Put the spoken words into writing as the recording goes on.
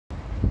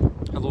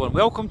Hello and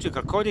welcome to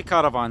Kirkcaldy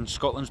Caravans,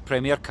 Scotland's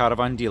premier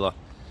caravan dealer.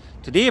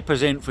 Today I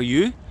present for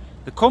you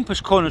the Compass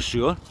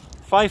Connoisseur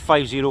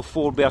 550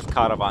 4-berth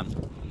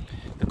caravan.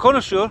 The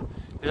Connoisseur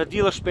is a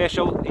dealer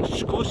special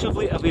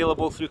exclusively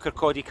available through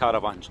Kirkcaldy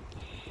Caravans.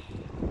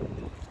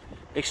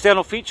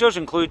 External features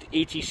include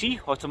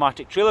ATC,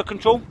 automatic trailer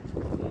control,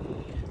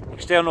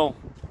 external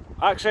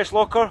access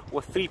locker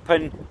with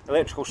 3-pin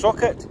electrical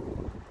socket,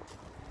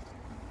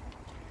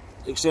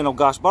 external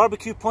gas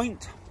barbecue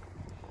point,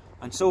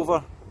 and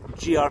silver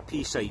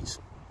GRP sides.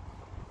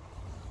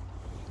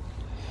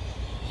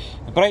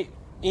 The bright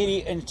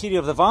airy interior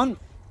of the van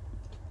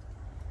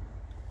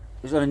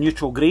is in a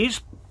neutral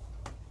greys,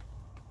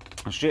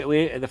 and straight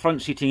away at the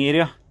front seating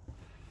area,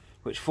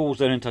 which folds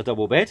down into a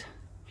double bed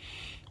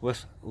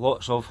with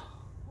lots of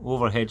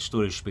overhead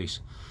storage space.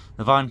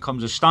 The van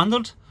comes as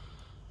standard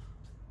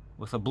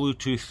with a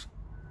Bluetooth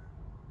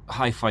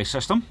hi-fi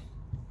system,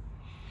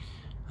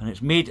 and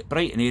it's made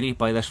bright and airy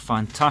by this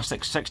fantastic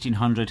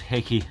 1600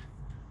 Heki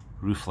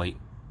roof light,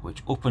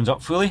 which opens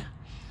up fully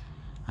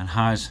and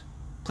has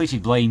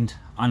plated blind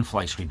and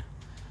fly screen.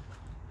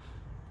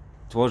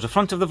 Towards the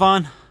front of the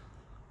van,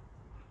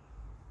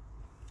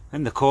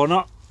 in the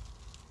corner,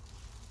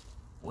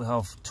 we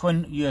have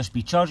twin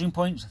USB charging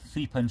points,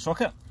 3-pin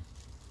socket.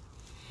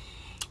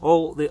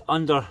 All the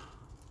under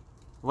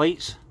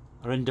lights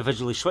are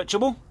individually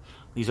switchable.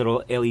 These are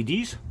all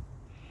LEDs.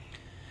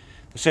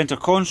 The centre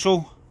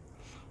console,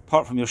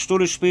 apart from your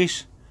storage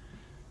space,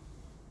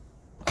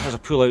 has a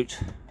pull-out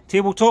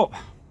tabletop,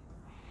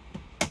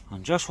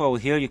 and just while we're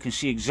here you can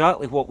see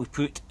exactly what we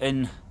put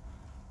in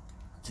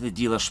to the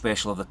dealer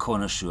special of the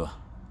Connoisseur.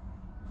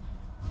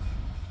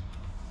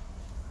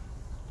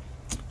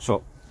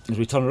 So as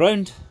we turn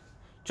around,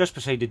 just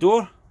beside the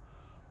door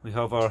we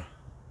have our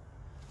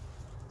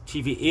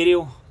TV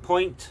aerial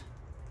point,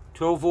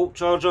 12-volt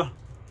charger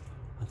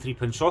and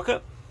 3-pin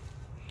socket.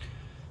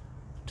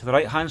 To the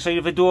right hand side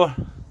of the door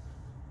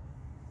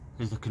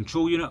is the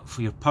control unit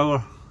for your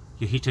power,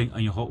 your heating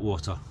and your hot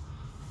water.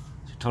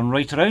 So turn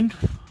right around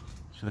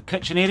to the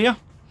kitchen area,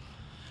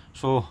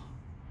 so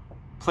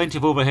plenty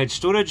of overhead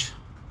storage,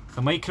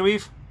 the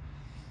microwave,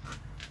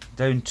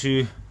 down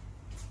to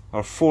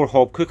our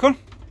 4-hob cooker,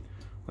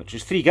 which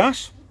is 3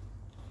 gas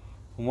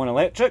and 1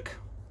 electric,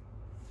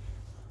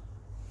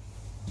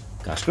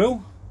 gas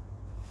grill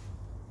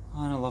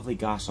and a lovely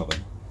gas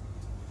oven.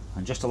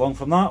 And just along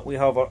from that we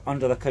have our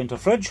under the counter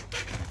fridge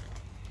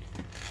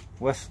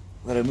with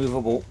the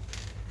removable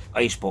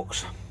ice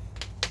box.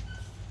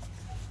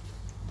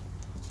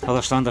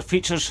 Other standard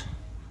features,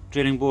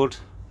 draining board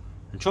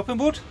and chopping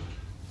board.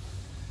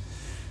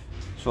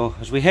 So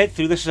as we head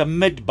through, this is a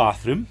mid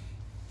bathroom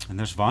in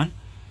this van,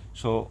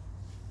 so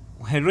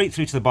we'll head right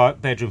through to the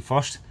bedroom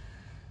first.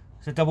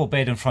 There's a double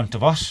bed in front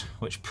of us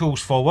which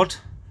pulls forward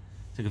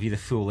to give you the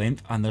full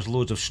length, and there's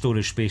loads of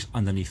storage space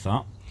underneath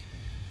that.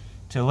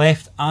 To the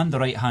left and the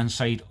right hand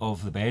side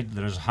of the bed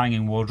there is a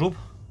hanging wardrobe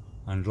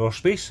and drawer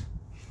space.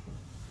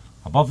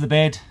 Above the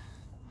bed,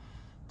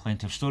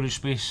 plenty of storage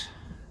space.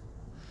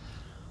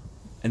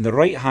 In the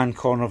right hand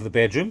corner of the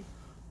bedroom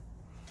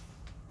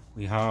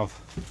we have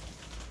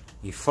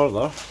a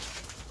further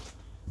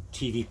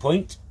TV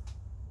point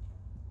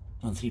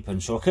and 3-pin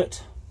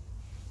socket.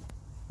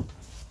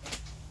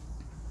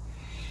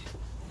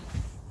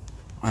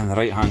 And in the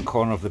right hand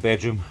corner of the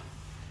bedroom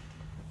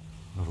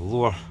we have a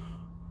lower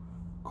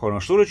corner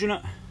storage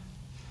unit,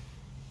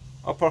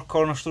 upper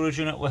corner storage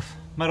unit with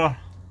mirror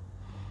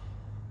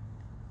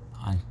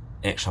and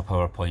extra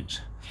power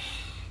points.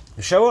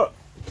 The shower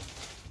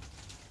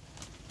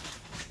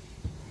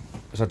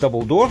is a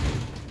double door,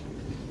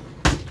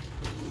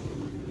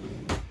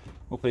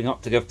 opening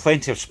up to give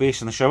plenty of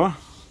space in the shower,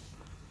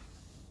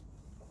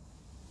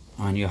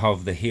 and you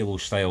have the halo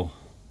style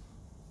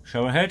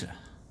shower head.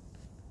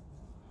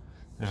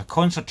 There's a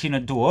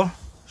concertina door,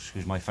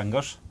 excuse my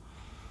fingers,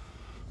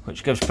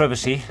 which gives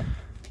privacy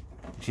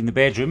between the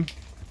bedroom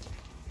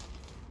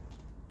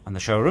and the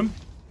shower room.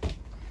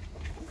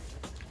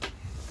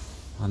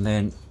 And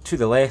then to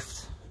the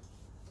left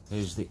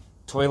is the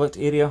toilet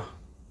area.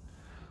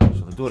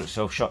 So the door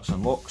itself shuts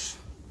and locks,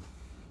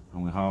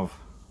 and we have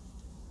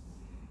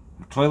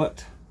the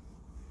toilet,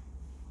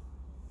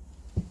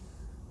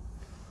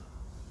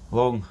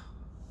 long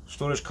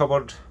storage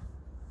cupboard,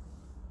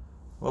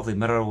 lovely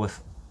mirror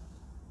with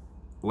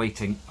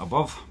lighting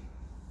above,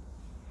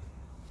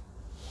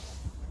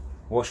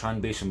 wash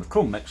hand basin with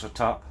chrome mixer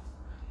tap,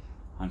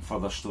 and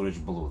further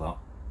storage below that.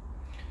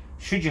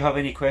 Should you have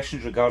any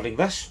questions regarding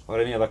this or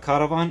any other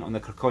caravan on the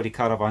Kirkcaldy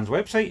Caravans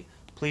website,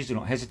 please do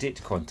not hesitate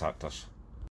to contact us.